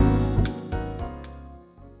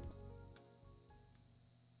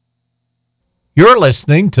You're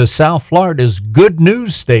listening to South Florida's good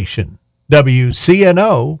news station,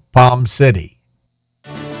 WCNO Palm City.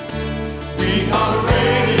 We are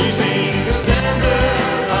raising the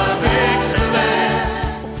standard of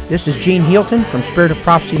excellence. This is Gene Hilton from Spirit of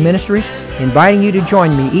Prophecy Ministries, inviting you to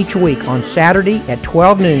join me each week on Saturday at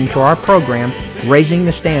 12 noon to our program, Raising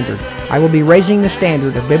the Standard. I will be raising the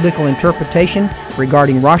standard of biblical interpretation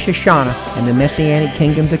regarding Rosh Hashanah and the Messianic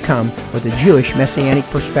kingdom to come with a Jewish Messianic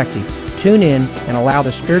perspective. Tune in and allow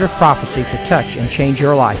the Spirit of Prophecy to touch and change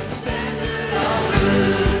your life.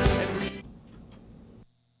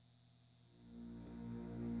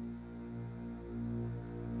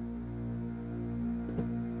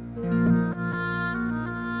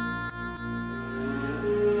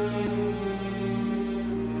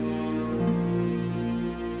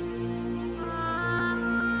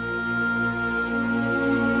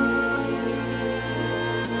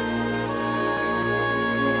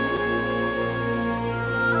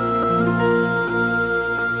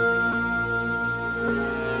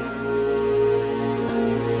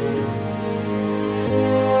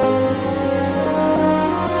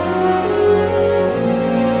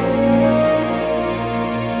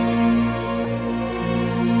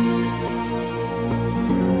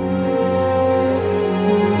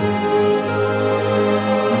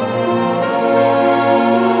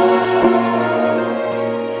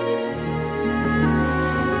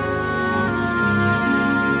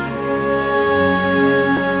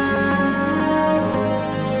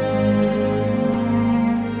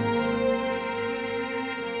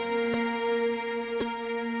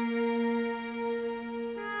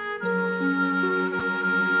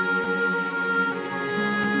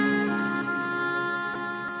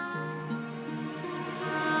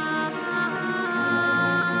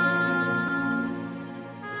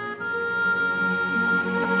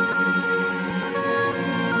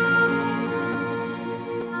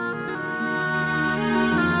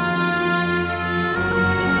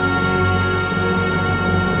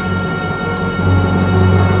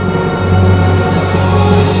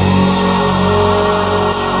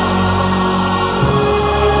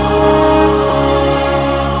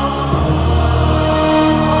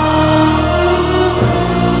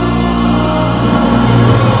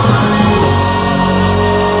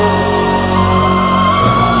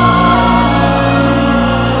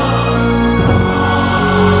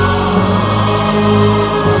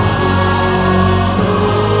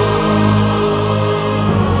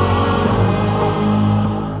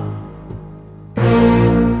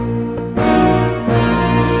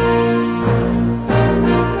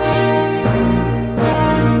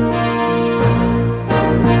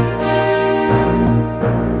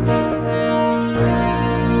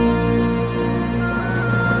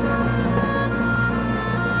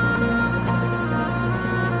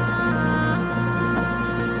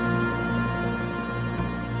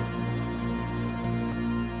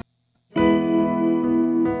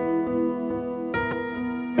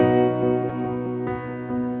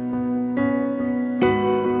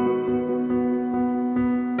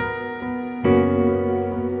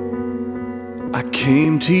 I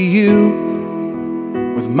came to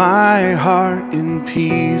you with my heart in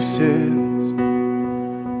pieces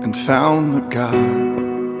and found the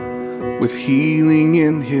God with healing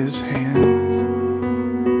in his hands.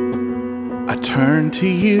 I turned to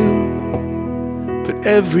you, put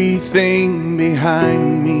everything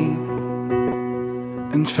behind me,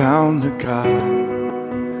 and found the God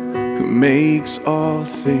who makes all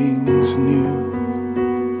things new.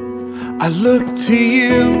 I look to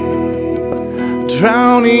you,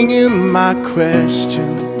 drowning in my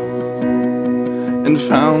questions, and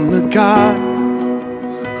found the God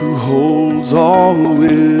who holds all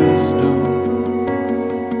wisdom.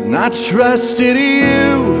 And I trusted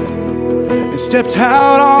you and stepped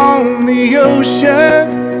out on the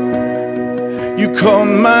ocean. You caught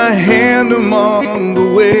my hand among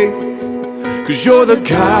the waves, 'cause you're the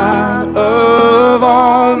God of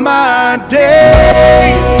all my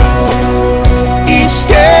days. Each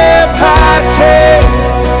step I take,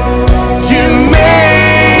 you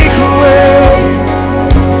make a way,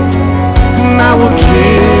 and I will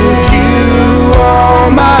give you all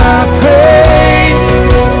my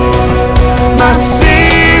praise. My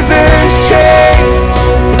seasons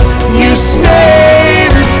change, you stay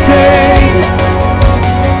the same.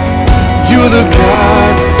 You're the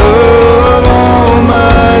God of all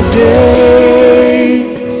my days.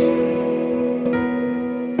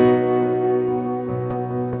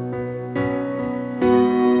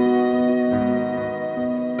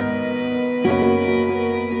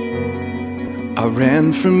 I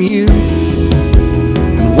ran from you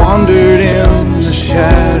and wandered in the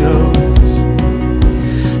shadows,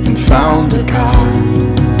 found a God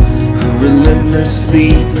who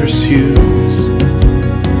relentlessly pursues.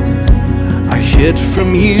 I hid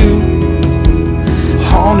from you,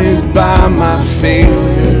 haunted by my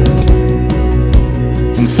failure,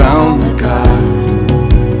 and found a God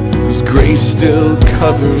whose grace still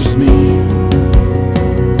covers me.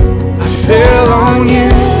 I fell on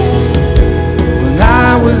you when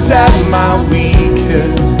I was at my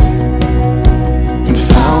weakest, and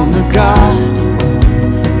found the God,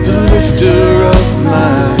 the lifter of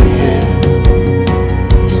my head.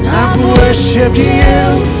 And I've worshipped you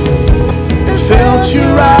and felt you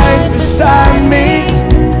right beside me.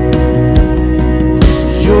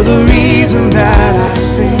 You're the reason that I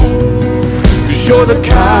sing, 'cause you're the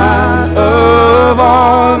God of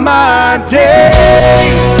all my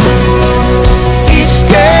days. Each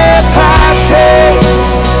step I take,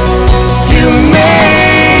 you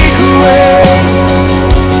make a way.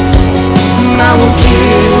 And I will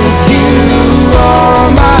give you all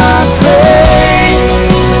my praise.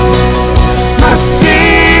 My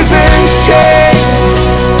seasons change,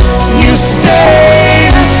 you stay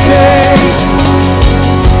the same.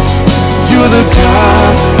 You're the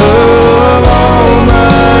God of all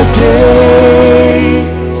my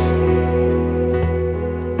days.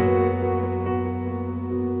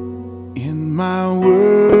 In my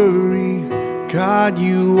worry, God,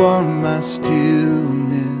 you are my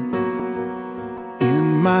stillness. In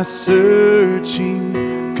my searching,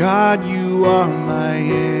 God, you are my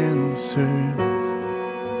answers.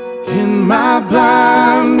 In my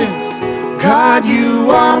blindness, God, you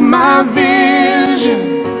are my vision.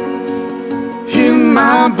 In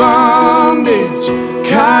my bondage,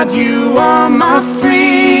 God, you are my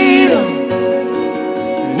freedom.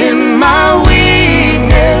 In my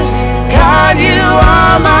weakness, God, you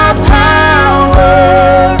are my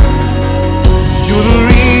power. You're the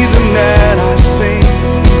reason that I sing,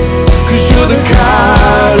 'cause you're the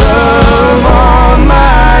God of all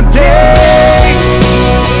my days.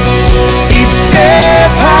 Each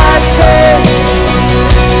step I take,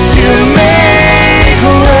 you make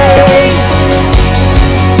a way.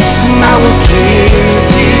 And I will give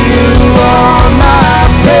you all my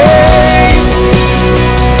praise.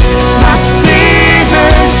 My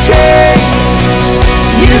seasons change,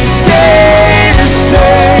 you stay the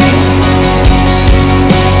same.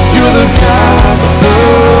 You're the God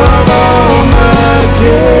of all my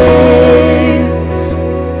days.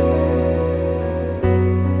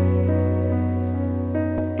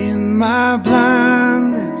 In my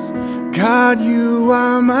blindness, God, you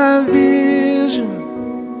are my vision.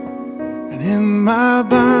 And in my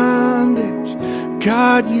bondage,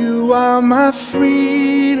 God, you are my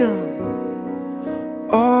freedom.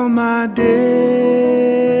 All my days.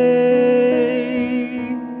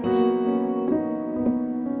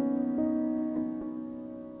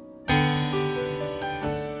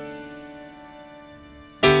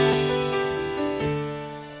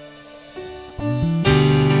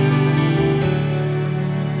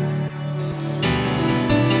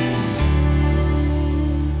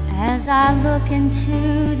 As I look into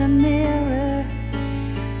the mirror,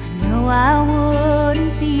 I know I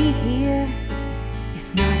wouldn't be here if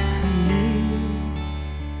not for you.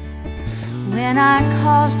 When I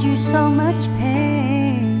caused you so much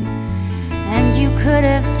pain and you could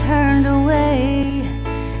have turned away,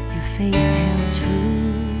 your faith held true.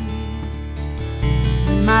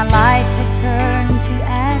 When my life had turned to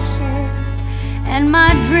ashes and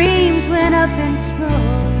my dreams went up in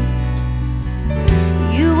smoke,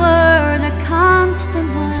 you were the constant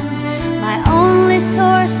one, my only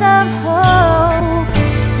source of hope.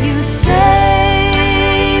 You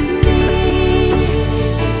saved me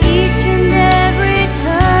each and every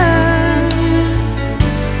turn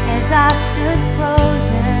as I stood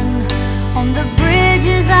frozen on the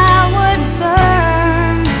bridges I would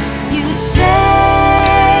burn. You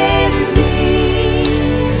saved me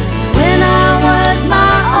when I was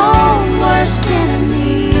my own worst enemy.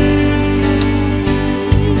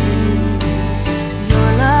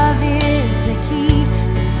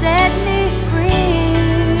 Set me free,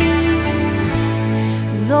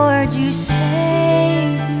 Lord, you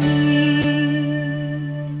saved me.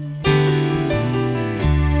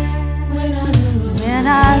 When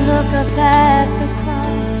I look up at the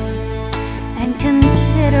cross and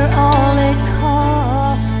consider all it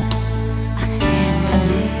cost, I stand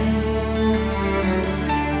amazed.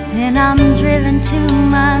 Then I'm driven to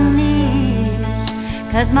my knees,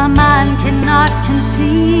 'cause my mind cannot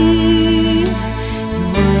conceive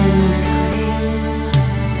endless grace.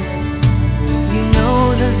 You know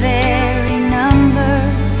the very number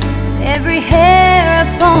of every hair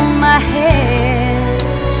upon my head.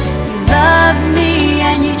 You loved me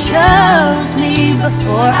and you chose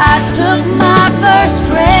before I took my first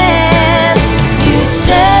breath. You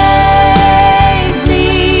saved me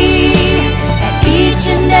at each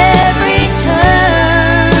and every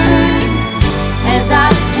turn as I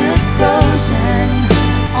stood frozen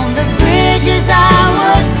on the bridges I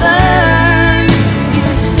would burn. You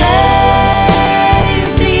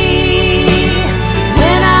saved me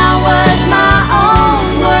when I was my own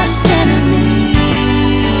worst enemy.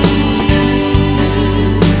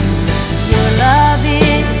 Your love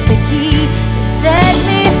is the key that set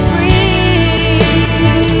me free.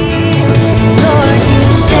 Lord, you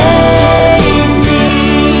saved me.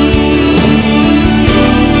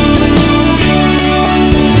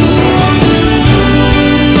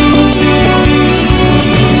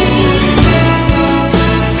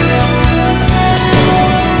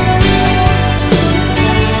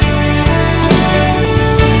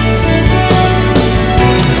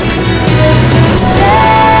 Save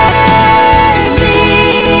me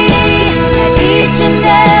at each and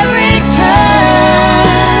every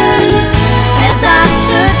turn as I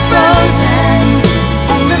stood frozen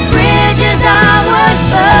on the bridges I would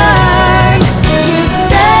burn. You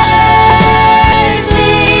saved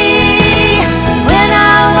me when I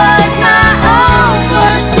was my own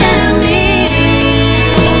worst enemy.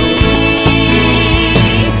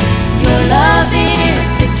 Your love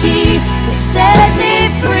is the key that set me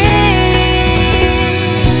free.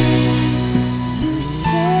 You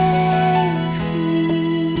saved me.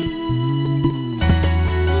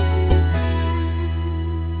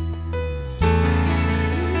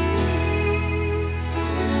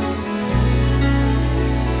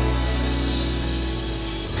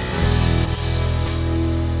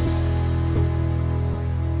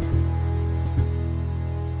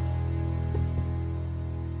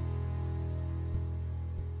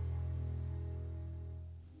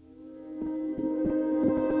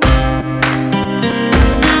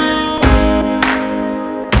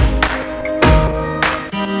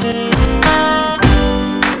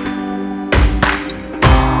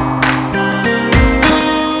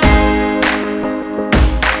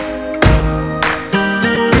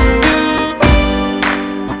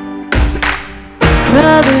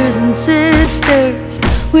 Brothers and sisters,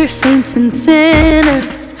 we're saints and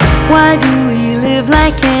sinners. Why do we live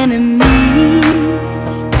like enemies?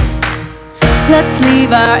 Let's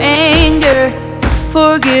leave our anger,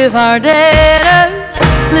 forgive our debtors,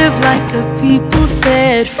 live like a people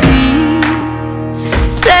set free.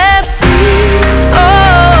 Set free,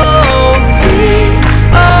 oh, free,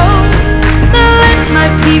 oh. Now let my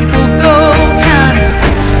people go, kind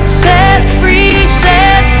of set free,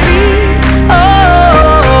 set free.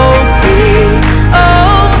 Oh, free,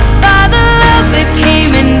 oh, by the love that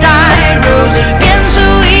came and died, rose again so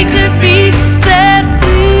we could be set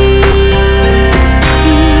free.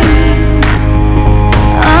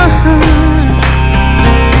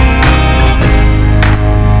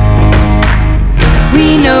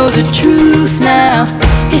 We know the truth now,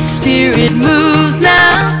 His Spirit moves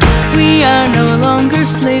now. We are no longer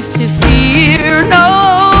slaves to fear,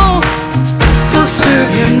 no. Go serve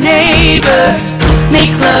your neighbor,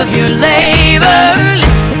 make love your labor.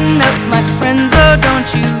 Listen up, my friends, oh, don't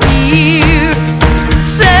you hear?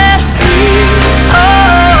 Set free,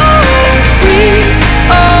 oh, free,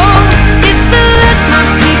 oh. It's the let my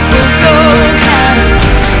people go kind.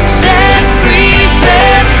 Set free,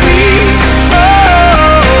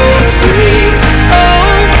 oh, free, oh.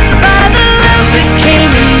 By the love that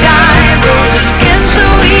came and died, rose again so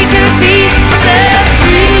we could be set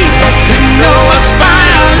free. Let them know us by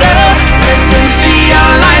our love. Let them see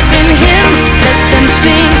our life in Him. Let them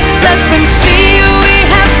sing, let them see we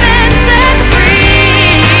have been set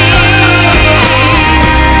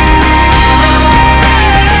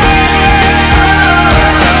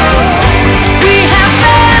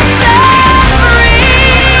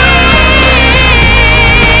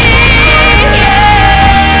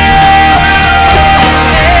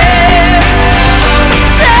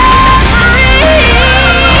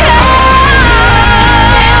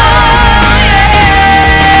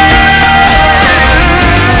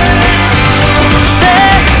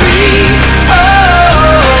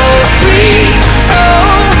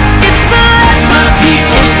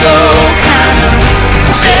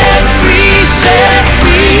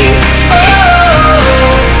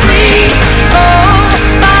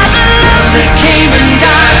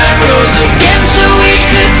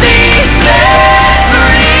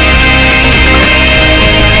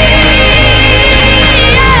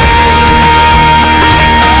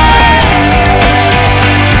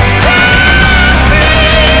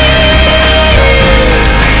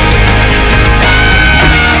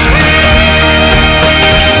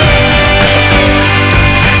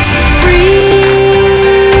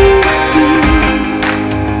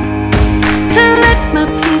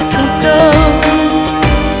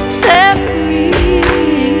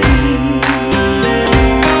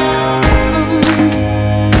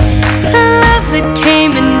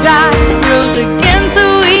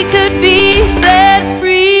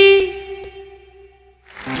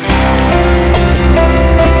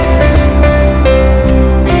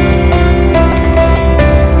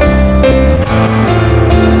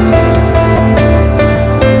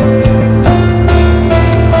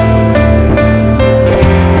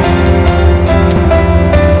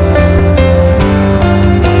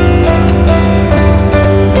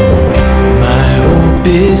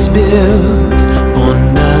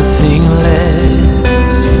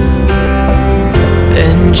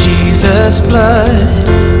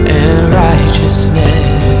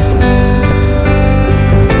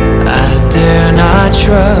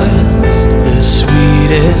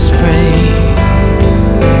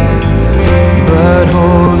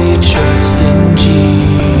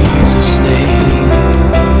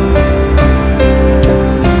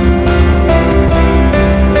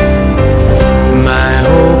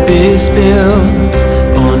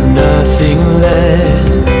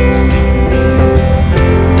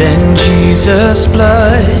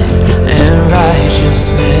blood and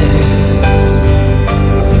righteousness.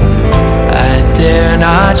 I dare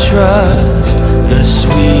not trust the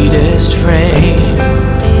sweetest frame,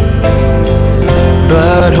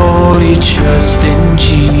 but wholly trust in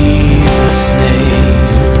Jesus' name.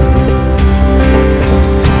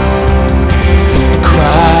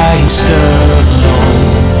 Christ alone,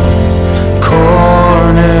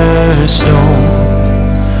 cornerstone,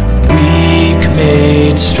 weak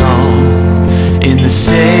made strong in the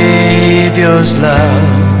Savior's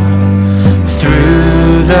love.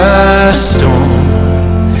 Through the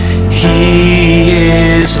storm, He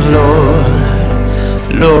is Lord,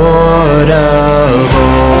 Lord of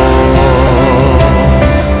all.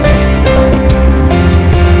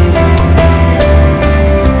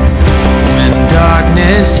 When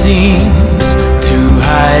darkness seems to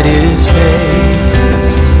hide His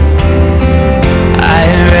face, I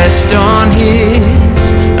rest on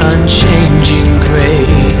His unchanging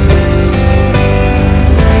grace.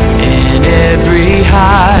 In every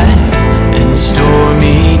high and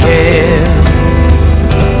stormy gale,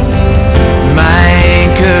 my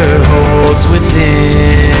anchor holds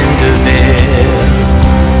within the veil.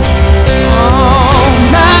 Oh,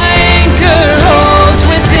 my anchor holds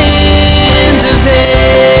within the veil.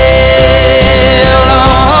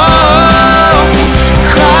 Oh,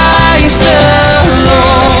 Christ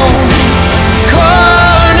alone,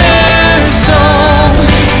 cornerstone,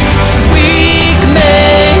 weak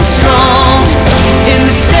made strong in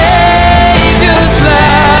the Savior's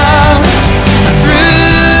love.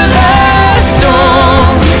 Through the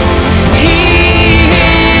storm, He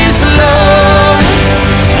is Lord,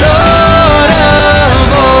 Lord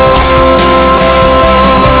of all.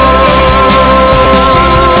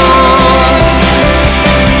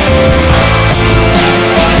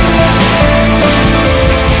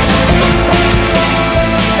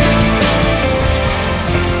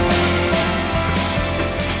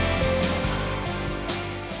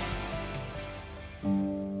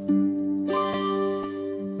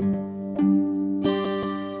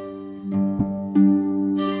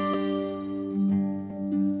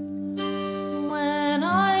 When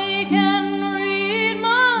I can read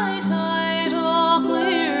my title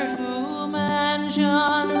clear to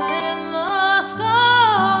mansions in the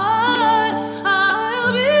sky,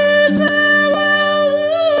 I'll bid farewell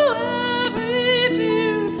to every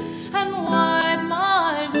fear and wipe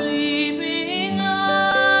my weeping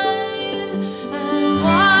eyes, and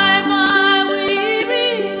wipe my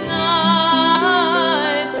weeping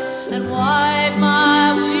eyes, and wipe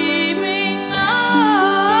my weeping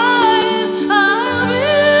eyes. I'll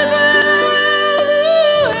bid farewell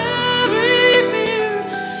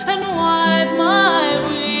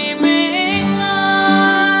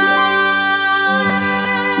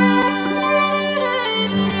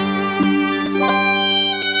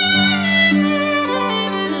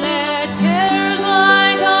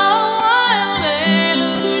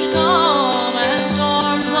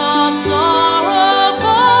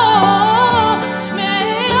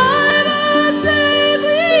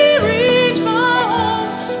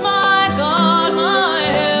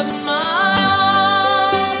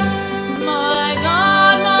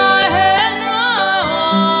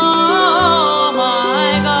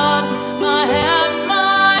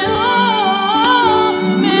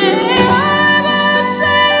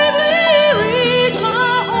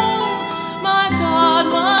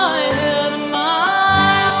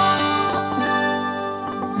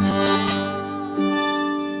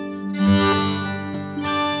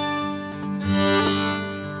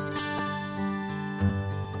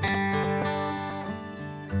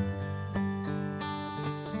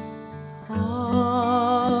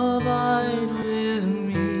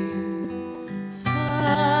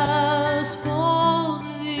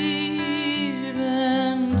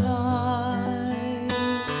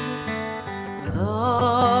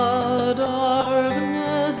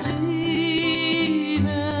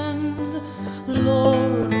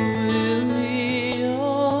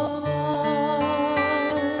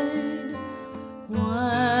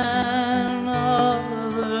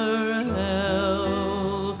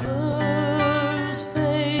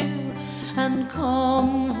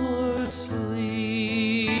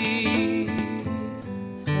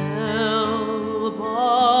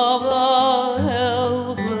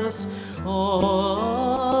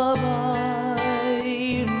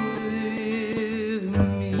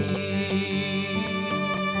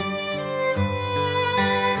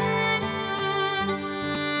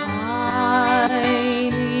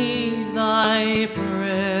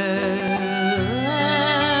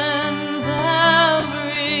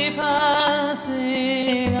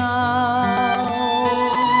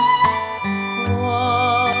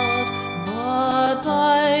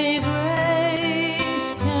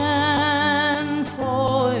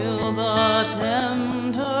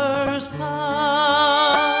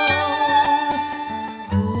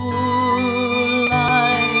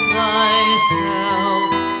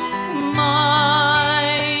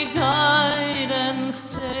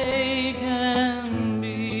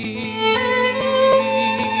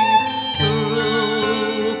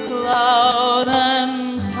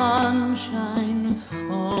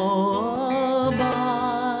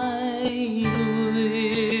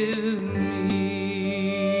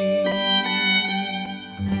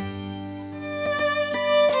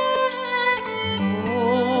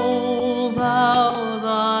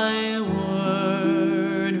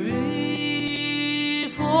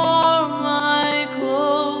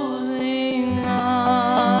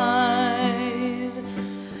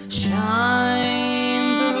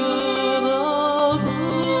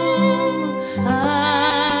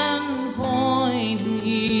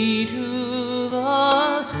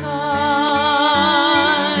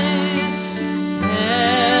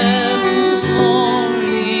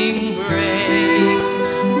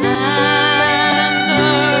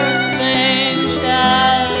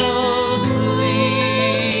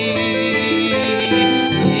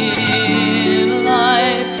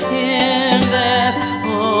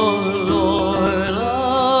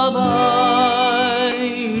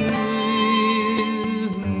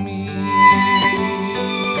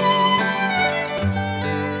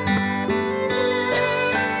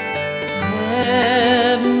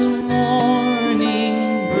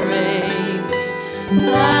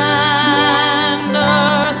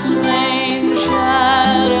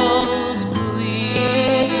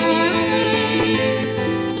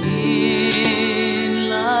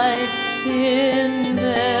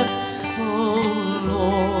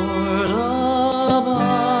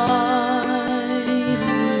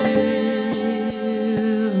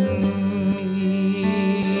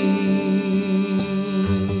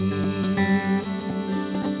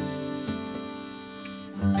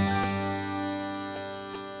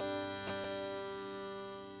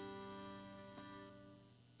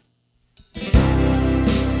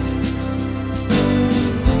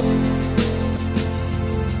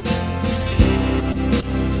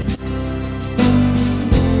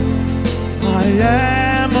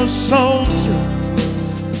a soldier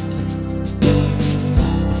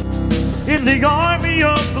in the army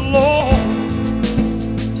of the Lord.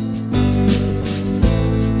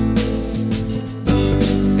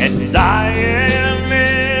 And I am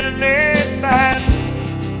in a battle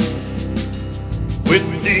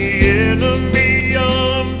with the enemy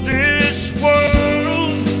of this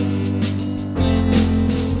world.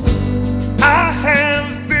 I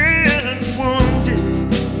have been wounded,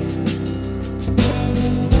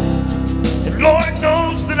 and Lord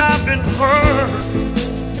knows that I've been hurt.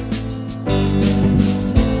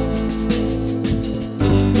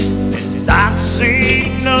 And I've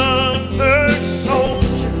seen other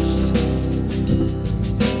soldiers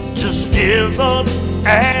just give up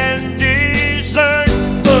and desert,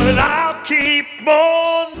 but I'll keep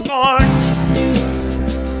on marching.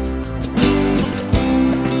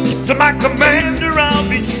 To my commander I'll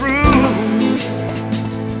be true.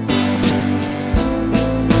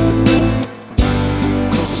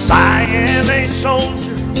 'Cause I am a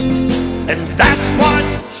soldier, and that's what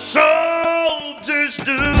soldiers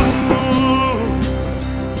do.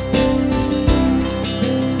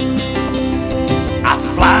 I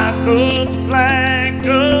fly the flag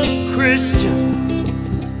of Christian.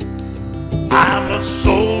 I'm a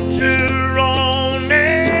soldier on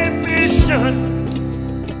a mission.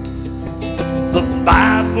 The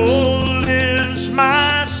Bible is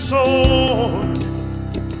my sword.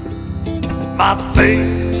 My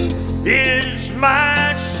faith is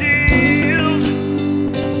my shield.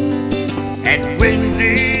 And when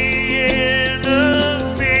the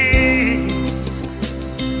enemy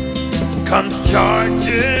comes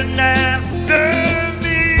charging after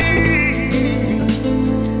me,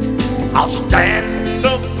 I'll stand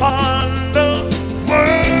upon the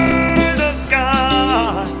word of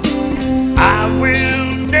God. I will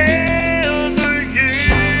never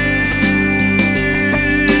yield.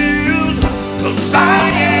 'Cause I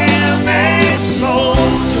am a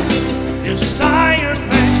soldier. Yes, I am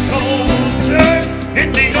a soldier in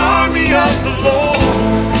the army of the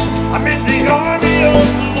Lord. I'm in the army of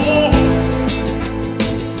the Lord.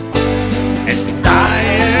 And I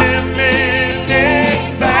am in a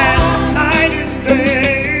battle night and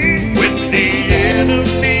day with the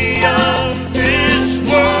enemy of this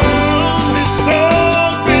world. It's so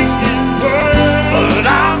big and world, but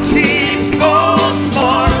I'll keep on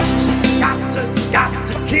marching. Got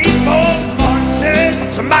to keep on marching.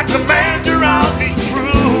 To my commander I'll be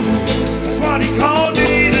true. That's what he called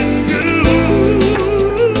me to do.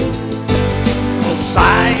 'Cause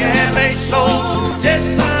I am a soldier. Yes,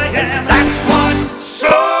 I am. That's what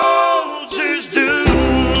soldiers do.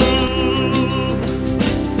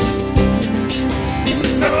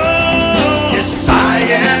 Oh, yes, I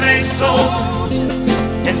am a soldier,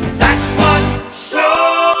 and that's what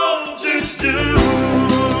soldiers do.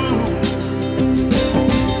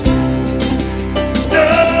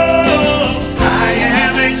 Oh, I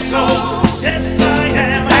am a soldier. Yes, I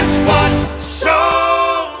am. That's what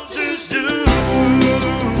soldiers do.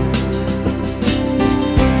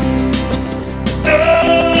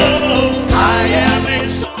 Oh, I am a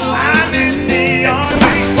soldier. I'm in the army.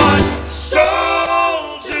 That's what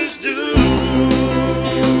soldiers do.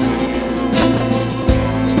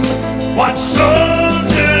 What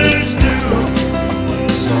soldiers do.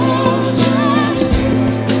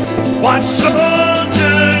 What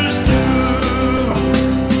soldiers do.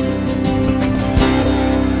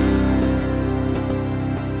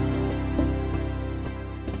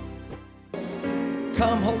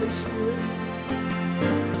 Come, Holy Spirit.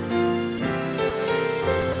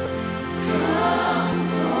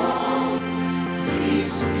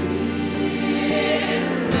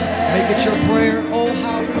 Make it your prayer. Oh,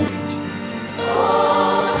 how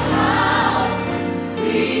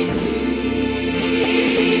we need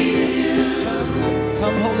you.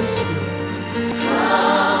 Come, Holy Spirit.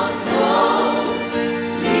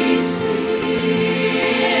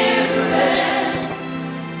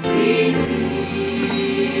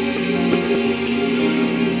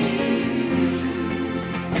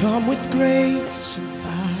 Come with grace and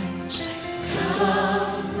fire. Say,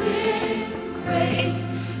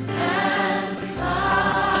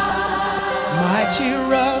 mighty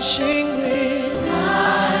rushing wind.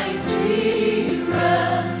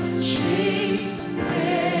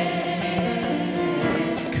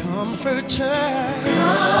 Comforter.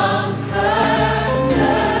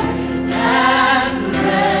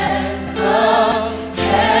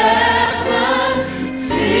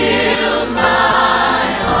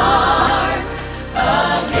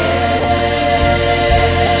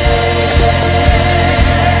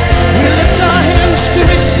 We lift our hands to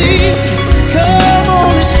receive. Come,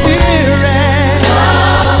 Holy Spirit.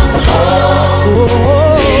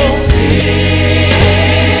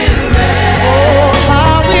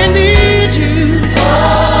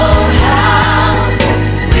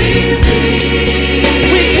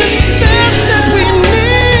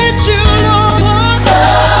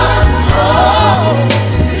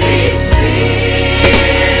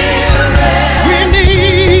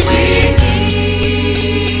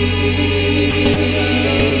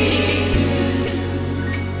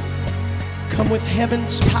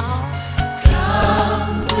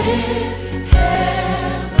 He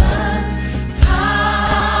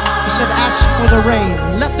said, ask for the rain.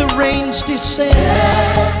 Let the rains descend.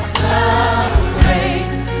 Let the rain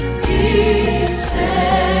descend.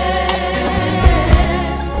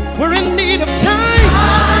 We're in need of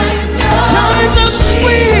times of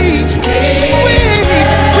sweet